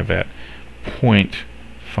arrive at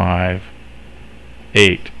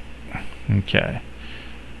 0.58. Okay,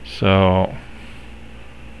 so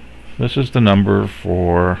this is the number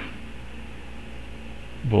for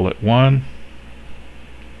bullet 1.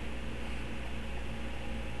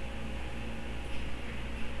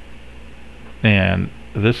 And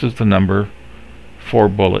this is the number for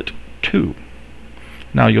bullet 2.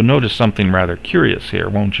 Now you'll notice something rather curious here,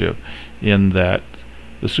 won't you? In that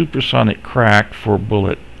the supersonic crack for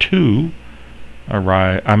bullet 2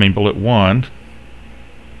 bullet 1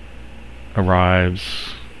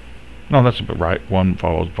 arrives, no, that's about right, 1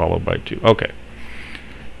 followed by 2. Okay,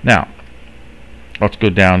 now let's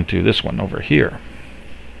go down to this one over here,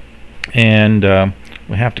 and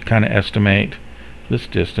we have to kind of estimate this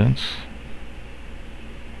distance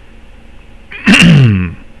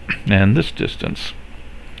and this distance.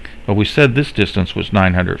 Well, we said this distance was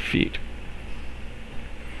 900 feet.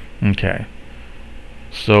 Okay,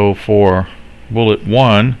 so for bullet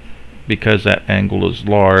 1, because that angle is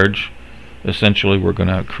large, essentially we're going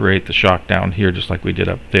to create the shock down here just like we did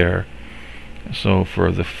up there. So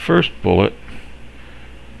for the first bullet,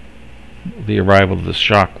 the arrival of the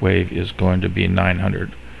shock wave is going to be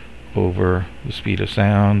 900 over the speed of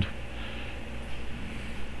sound,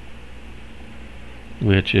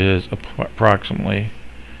 which is approximately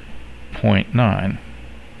 0.9.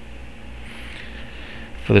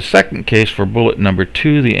 For the second case, for bullet number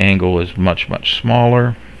 2, the angle is much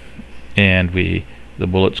smaller, and the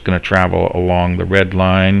bullet's going to travel along the red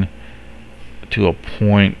line to a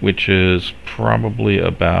point which is probably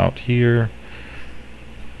about here,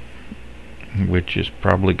 which is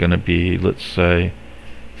probably going to be, let's say,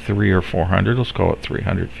 300 or 400. Let's call it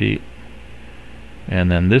 300 feet.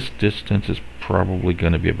 And then this distance is probably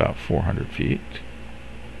going to be about 400 feet.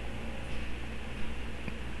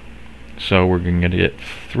 So we're going to get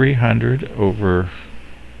 300 over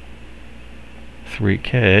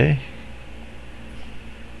 3K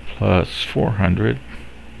plus 400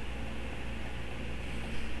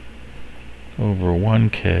 over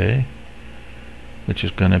 1K, which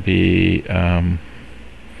is going to be 1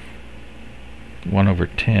 over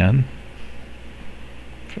 10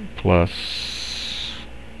 plus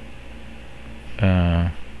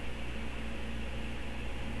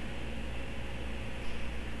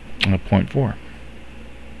 0.4,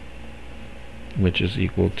 which is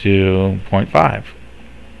equal to 0.5.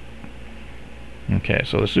 Okay,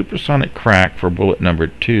 so the supersonic crack for bullet number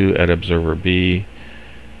 2 at observer B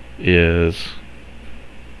is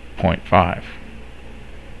 0.5.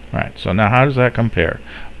 Alright, so now how does that compare?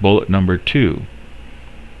 Bullet number 2.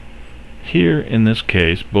 Here in this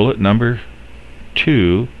case, bullet number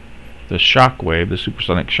 2, the shock wave, the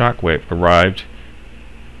supersonic shock wave, arrived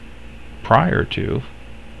prior to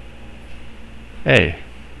A.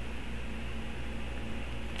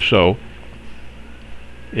 So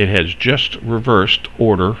it has just reversed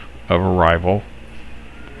order of arrival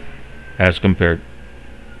as compared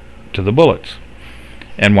to the bullets.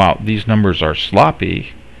 And while these numbers are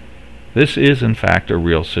sloppy, this is in fact a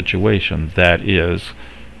real situation. That is,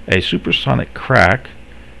 a supersonic crack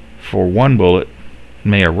for one bullet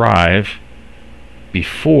may arrive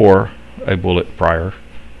before a bullet prior.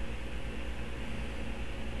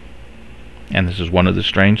 And this is one of the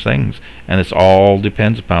strange things, and this all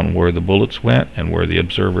depends upon where the bullets went and where the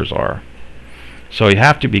observers are. So you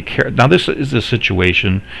have to be careful. Now this is a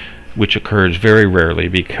situation which occurs very rarely,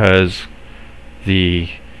 because the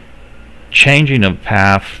changing of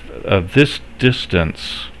path of this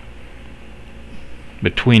distance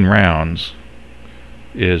between rounds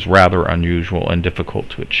is rather unusual and difficult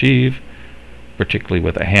to achieve, particularly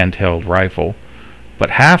with a handheld rifle. But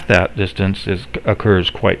half that distance occurs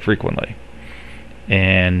quite frequently.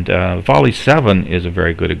 And Volley 7 is a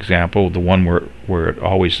very good example, the one where it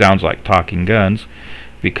always sounds like talking guns,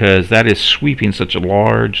 because that is sweeping such a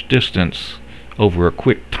large distance over a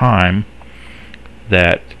quick time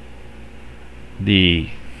that the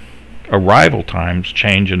arrival times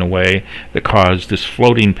change in a way that cause this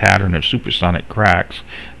floating pattern of supersonic cracks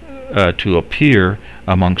to appear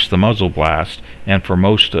amongst the muzzle blast. And for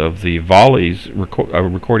most of the volleys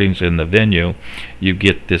recordings in the venue, you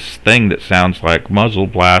get this thing that sounds like muzzle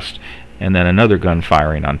blast and then another gun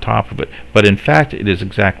firing on top of it. But in fact, it is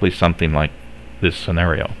exactly something like this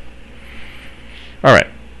scenario. Alright,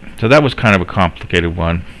 so that was kind of a complicated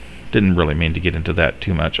one. Didn't really mean to get into that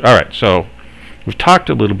too much. Alright, so we've talked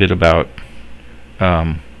a little bit about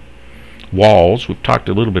walls. We've talked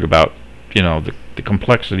a little bit about, you know, the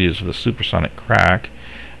complexities of the supersonic crack.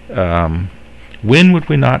 When would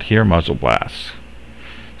we not hear muzzle blasts?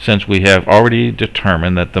 Since we have already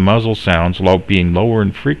determined that the muzzle sounds, being lower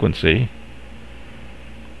in frequency,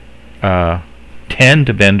 tend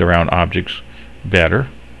to bend around objects better,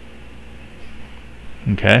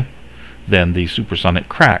 okay, than the supersonic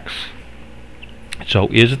cracks. So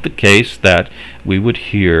is it the case that we would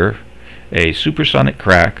hear a supersonic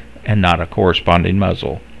crack and not a corresponding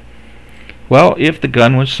muzzle? Well, if the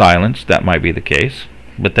gun was silenced, that might be the case,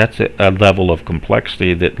 but that's a level of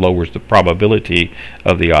complexity that lowers the probability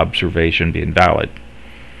of the observation being valid.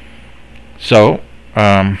 So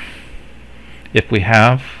if we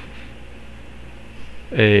have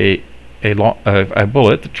a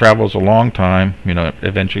bullet that travels a long time, you know, it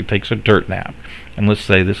eventually takes a dirt nap, and let's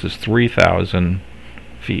say this is 3,000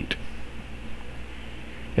 feet.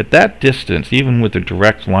 At that distance, even with a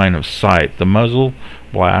direct line of sight, the muzzle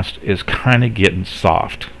blast is kind of getting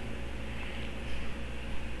soft.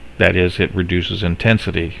 That is, it reduces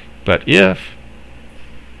intensity. But if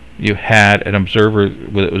you had an observer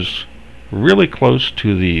that was really close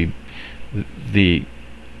to the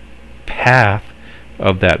path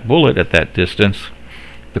of that bullet at that distance,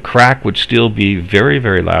 the crack would still be very,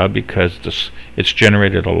 very loud, because it's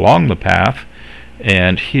generated along the path,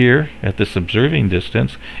 and here at this observing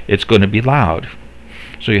distance it's going to be loud.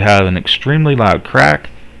 So you have an extremely loud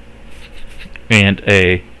crack and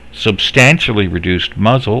a substantially reduced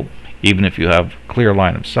muzzle, even if you have clear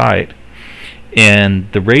line of sight,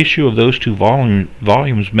 and the ratio of those two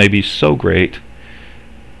volumes may be so great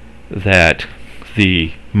that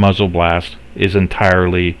the muzzle blast is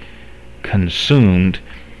entirely consumed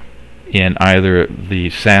in either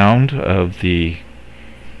the sound of the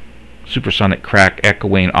supersonic crack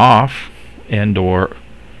echoing off and or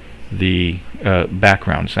the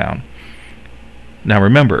background sound. Now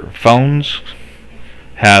remember, phones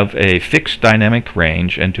have a fixed dynamic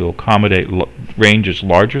range, and to accommodate ranges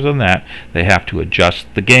larger than that, they have to adjust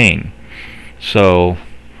the gain. So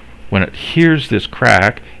when it hears this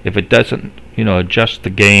crack, if it doesn't, adjust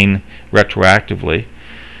the gain retroactively,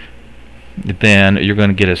 then you're going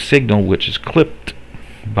to get a signal which is clipped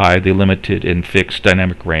by the limited and fixed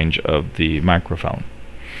dynamic range of the microphone.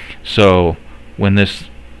 So when this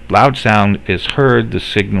loud sound is heard, the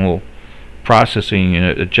signal processing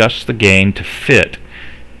unit adjusts the gain to fit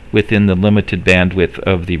within the limited bandwidth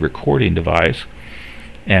of the recording device,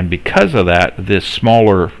 and because of that, this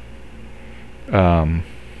smaller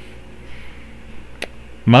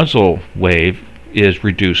muzzle wave is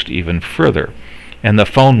reduced even further, and the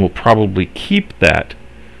phone will probably keep that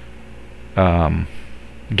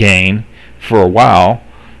gain for a while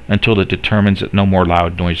until it determines that no more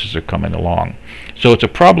loud noises are coming along. So it's a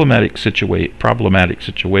problematic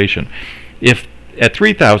situation. If at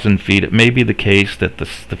 3,000 feet, it may be the case that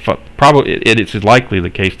it is likely the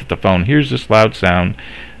case that the phone hears this loud sound,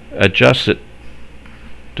 adjusts it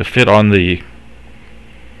to fit on the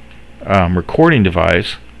recording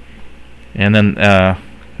device, and then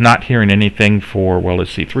not hearing anything for, well,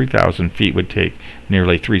 let's see, 3,000 feet would take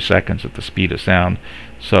nearly 3 seconds at the speed of sound.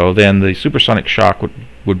 So then the supersonic shock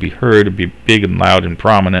would be heard, it'd be big and loud and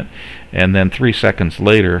prominent, and then 3 seconds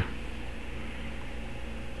later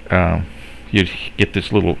you'd get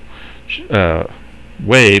this little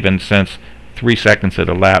wave, and since 3 seconds had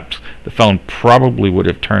elapsed, the phone probably would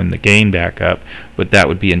have turned the gain back up, but that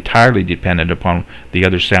would be entirely dependent upon the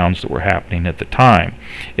other sounds that were happening at the time.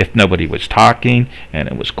 If nobody was talking and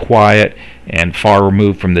it was quiet and far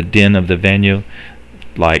removed from the din of the venue,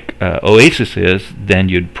 like Oasis is, then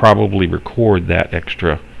you'd probably record that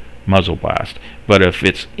extra muzzle blast. But if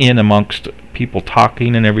it's in amongst people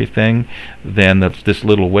talking and everything, then this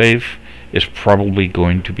little wave is probably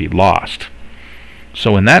going to be lost.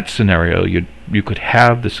 So in that scenario, you could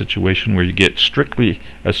have the situation where you get strictly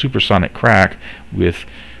a supersonic crack with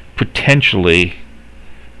potentially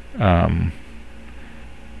no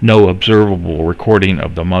observable recording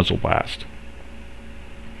of the muzzle blast.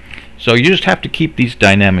 So you just have to keep these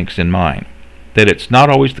dynamics in mind, that it's not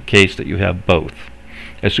always the case that you have both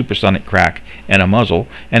a supersonic crack and a muzzle,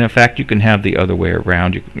 and in fact you can have the other way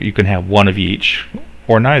around. You can have one of each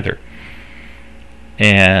or neither.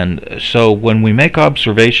 And so when we make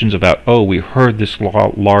observations about, oh, we heard this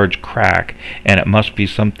large crack and it must be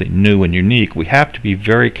something new and unique, we have to be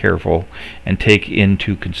very careful and take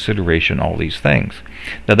into consideration all these things.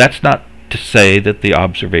 Now that's not to say that the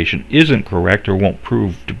observation isn't correct or won't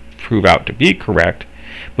prove out to be correct,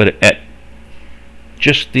 but at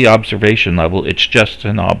just the observation level, it's just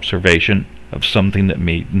an observation of something that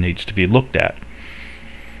needs to be looked at.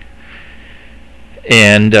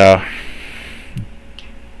 And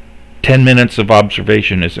 10 minutes of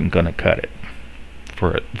observation isn't going to cut it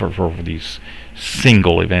for these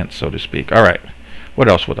single events, so to speak. All right, what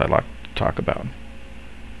else would I like to talk about?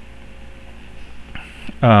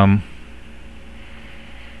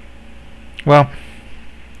 Well,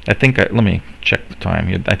 I think let me check the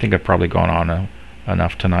time. I think I've probably gone on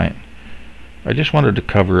enough tonight. I just wanted to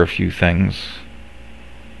cover a few things,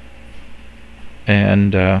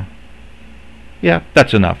 and yeah,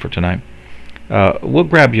 that's enough for tonight. We'll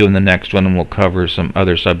grab you in the next one, and we'll cover some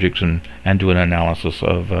other subjects and do an analysis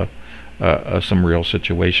of some real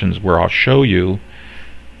situations where I'll show you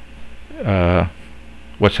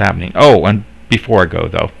what's happening. Oh, and before I go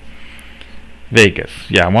though, Vegas.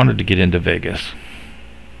 Yeah, I wanted to get into Vegas.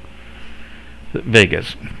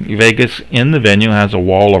 Vegas in the venue has a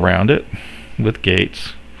wall around it with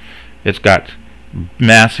gates. It's got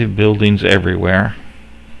massive buildings everywhere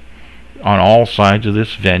on all sides of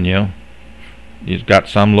this venue. It's got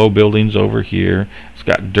some low buildings over here. It's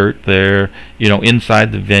got dirt there.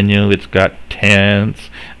 Inside the venue, it's got tents.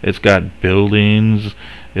 It's got buildings.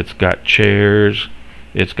 It's got chairs.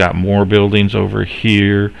 It's got more buildings over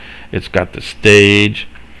here. It's got the stage.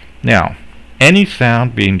 Now, any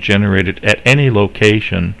sound being generated at any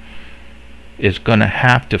location is going to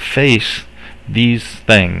have to face these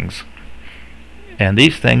things. And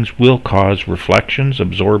these things will cause reflections,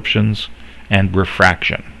 absorptions, and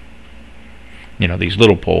refraction. These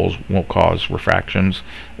little poles will cause refractions.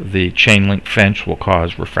 The chain link fence will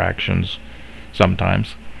cause refractions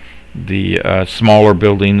sometimes. The smaller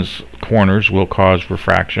buildings, corners, will cause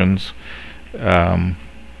refractions. And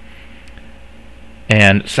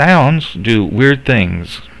sounds do weird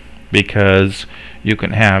things, because you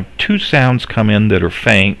can have two sounds come in that are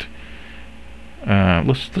faint.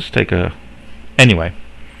 Let's take anyway,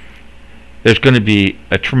 there's going to be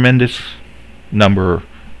a tremendous number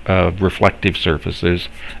reflective surfaces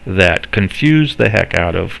that confuse the heck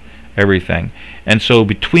out of everything. And so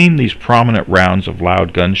between these prominent rounds of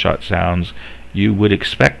loud gunshot sounds, you would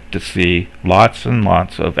expect to see lots and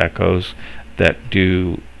lots of echoes that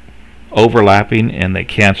do overlapping and they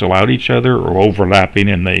cancel out each other, or overlapping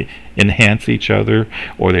and they enhance each other,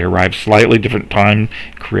 or they arrive slightly different time,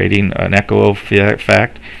 creating an echo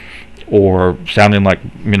effect, or sounding like,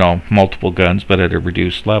 you know, multiple guns but at a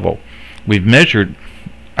reduced level.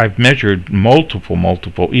 I've measured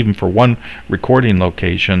multiple, even for one recording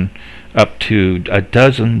location, up to a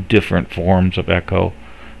dozen different forms of echo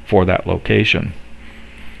for that location.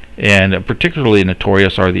 And particularly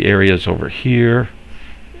notorious are the areas over here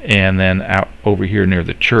and then out over here near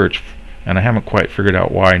the church. And I haven't quite figured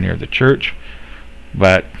out why near the church,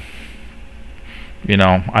 but you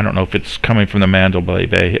know, I don't know if it's coming from the Mandalay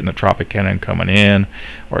Bay hitting the Tropicana and coming in,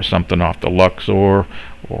 or something off the Luxor,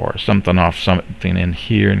 or something off something in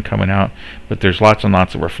here and coming out. But there's lots and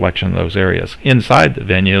lots of reflection in those areas. Inside the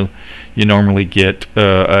venue, you normally get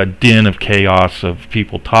a din of chaos of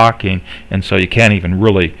people talking, and so you can't even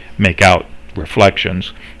really make out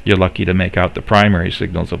reflections. You're lucky to make out the primary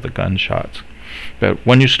signals of the gunshots. But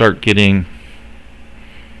when you start getting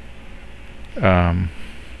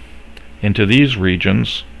into these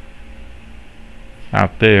regions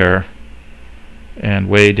out there and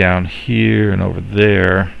way down here and over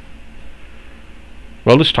there,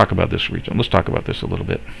 well, let's talk about this region. Let's talk about this a little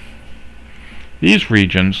bit. These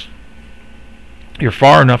regions, you're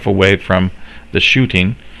far enough away from the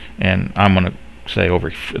shooting, and I'm going to say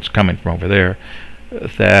it's coming from over there,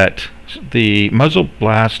 that the muzzle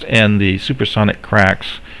blast and the supersonic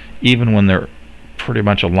cracks, even when they're pretty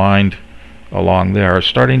much aligned along there, are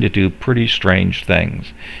starting to do pretty strange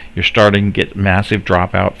things. You're starting to get massive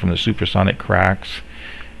dropout from the supersonic cracks.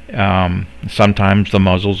 Sometimes the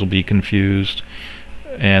muzzles will be confused,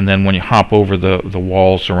 and then when you hop over the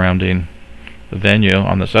wall surrounding the venue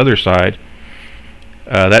on this other side,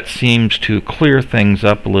 that seems to clear things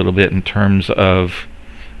up a little bit in terms of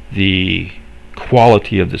the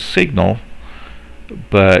quality of the signal,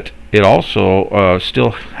 but it also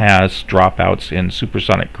still has dropouts in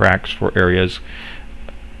supersonic cracks for areas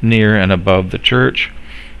near and above the church.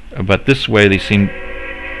 But this way they seem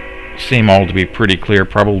all to be pretty clear,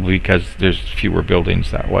 probably because there's fewer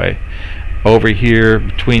buildings that way. Over here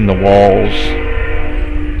between the walls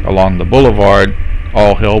along the boulevard,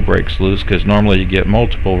 all hell breaks loose, because normally you get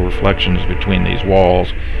multiple reflections between these walls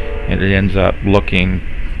and it ends up looking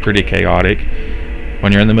pretty chaotic.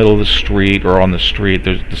 When you're in the middle of the street or on the street,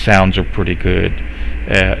 the sounds are pretty good.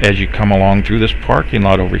 As you come along through this parking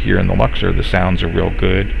lot over here in the Luxor, the sounds are real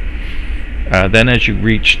good. Then as you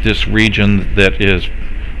reach this region that is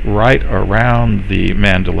right around the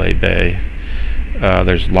Mandalay Bay,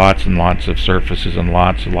 there's lots and lots of surfaces and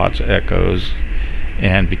lots and lots of echoes.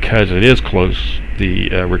 And because it is close, the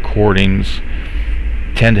recordings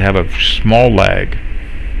tend to have a small lag.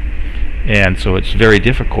 And so it's very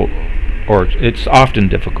difficult, or it's often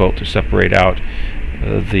difficult, to separate out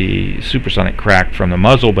the supersonic crack from the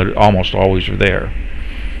muzzle, but it almost always are there.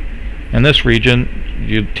 In this region,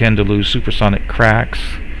 you tend to lose supersonic cracks.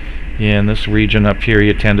 In this region up here,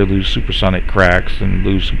 you tend to lose supersonic cracks and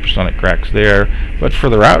lose supersonic cracks there. But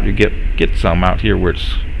further out, you get some out here where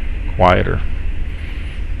it's quieter.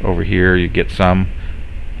 Over here, you get some,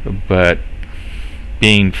 but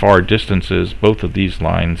being far distances, both of these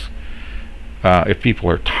lines, if people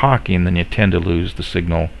are talking, then you tend to lose the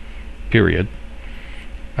signal, period.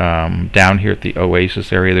 Down here at the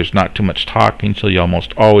Oasis area, there's not too much talking, so you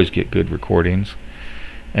almost always get good recordings.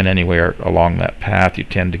 And anywhere along that path, you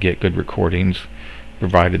tend to get good recordings,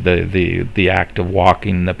 provided the act of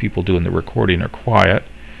walking, the people doing the recording, are quiet.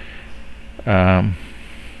 Well,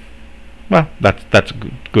 that's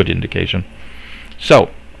a good indication.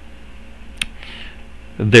 So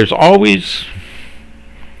there's always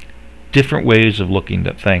different ways of looking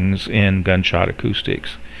at things in gunshot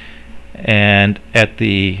acoustics, and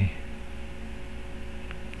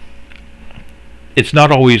it's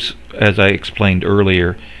not always, as I explained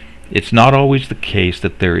earlier, it's not always the case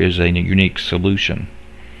that there is a unique solution.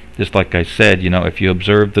 Just like I said, you know, if you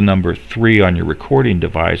observe the number 3 on your recording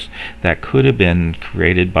device, that could have been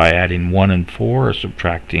created by adding 1 and 4 or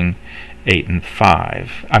subtracting 8 and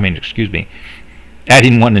 5.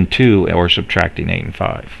 Adding 1 and 2 or subtracting 8 and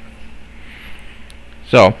 5.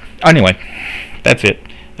 So, anyway, that's it.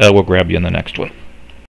 We'll grab you in the next one.